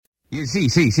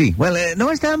Sí. Well,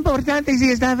 no es tan importante si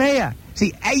está fea.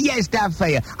 Sí, ella está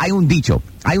fea. Hay un dicho.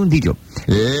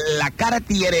 La cara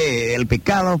tiene el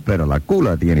pecado, pero la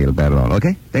cula tiene el perdón, ¿ok?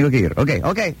 Tengo que ir.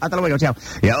 Ok. Hasta luego, chao.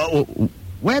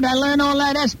 Where'd I learn all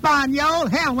that español?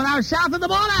 Hell, when I was south of the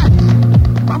border.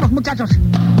 Vamos, muchachos.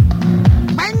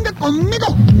 Venga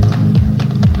conmigo.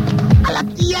 A la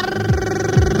tierra.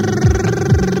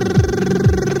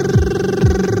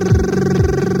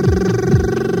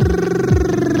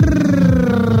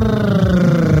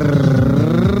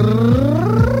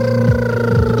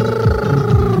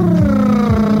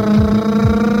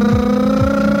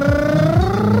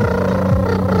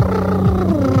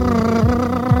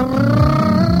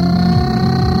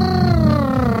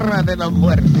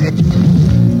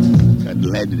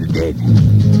 Land of the dead.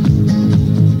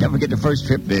 Never forget the first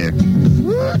trip there.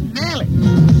 Woo, Nelly.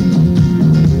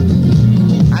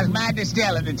 I was married to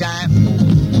Stella at the time.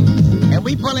 And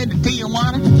we pull into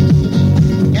Tijuana.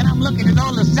 And I'm looking at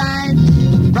all the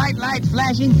signs. Bright lights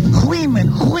flashing. Women.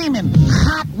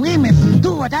 Hot women.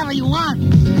 Do whatever you want.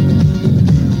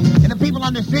 And the people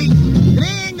on the street.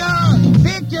 Gringo!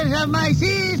 Pictures of my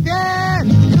sister!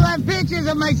 You have pictures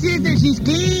of my sister. She's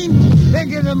clean.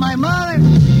 Pictures of my mother.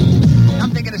 I'm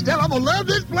thinking to Stella, I'm going to love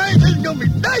this place. This is going to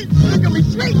be nice. This is going to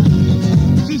be sweet.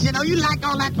 She said, oh, you like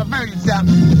all that perverted stuff.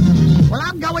 Well,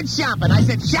 I'm going shopping. I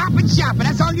said, shopping.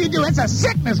 That's all you do. It's a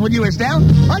sickness with you, Estelle.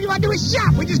 All you want to do is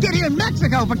shop. We just get here in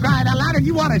Mexico for crying out loud and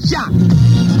you want to shop.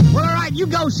 Well, all right, you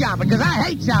go shopping because I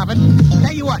hate shopping.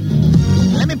 Tell you what,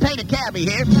 let me pay the cabbie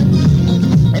here.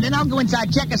 And then I'll go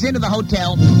inside, check us into the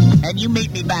hotel, and you meet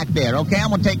me back there, okay? I'm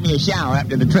going to take me a shower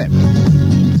after the trip.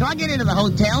 So I get into the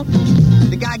hotel.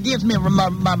 The guy gives me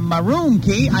my room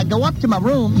key. I go up to my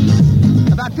room.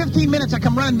 About 15 minutes, I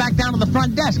come running back down to the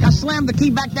front desk. I slammed the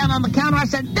key back down on the counter. I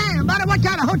said, damn, buddy, what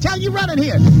kind of hotel you running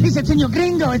here? He said, Senor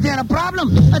Gringo, is there a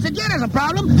problem? I said, yeah, there's a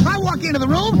problem. I walk into the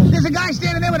room. There's a guy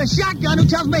standing there with a shotgun who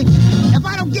tells me if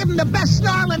I don't give him the best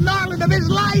snarling of his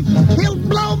life, he'll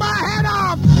blow my head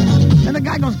off. And the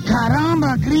guy goes,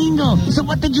 caramba, Gringo. So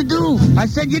what did you do? I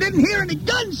said, you didn't hear any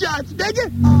gunshots, did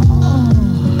you?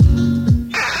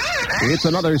 It's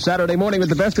another Saturday morning with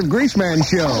the Best of Greasman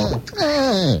show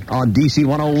on DC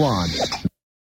 101.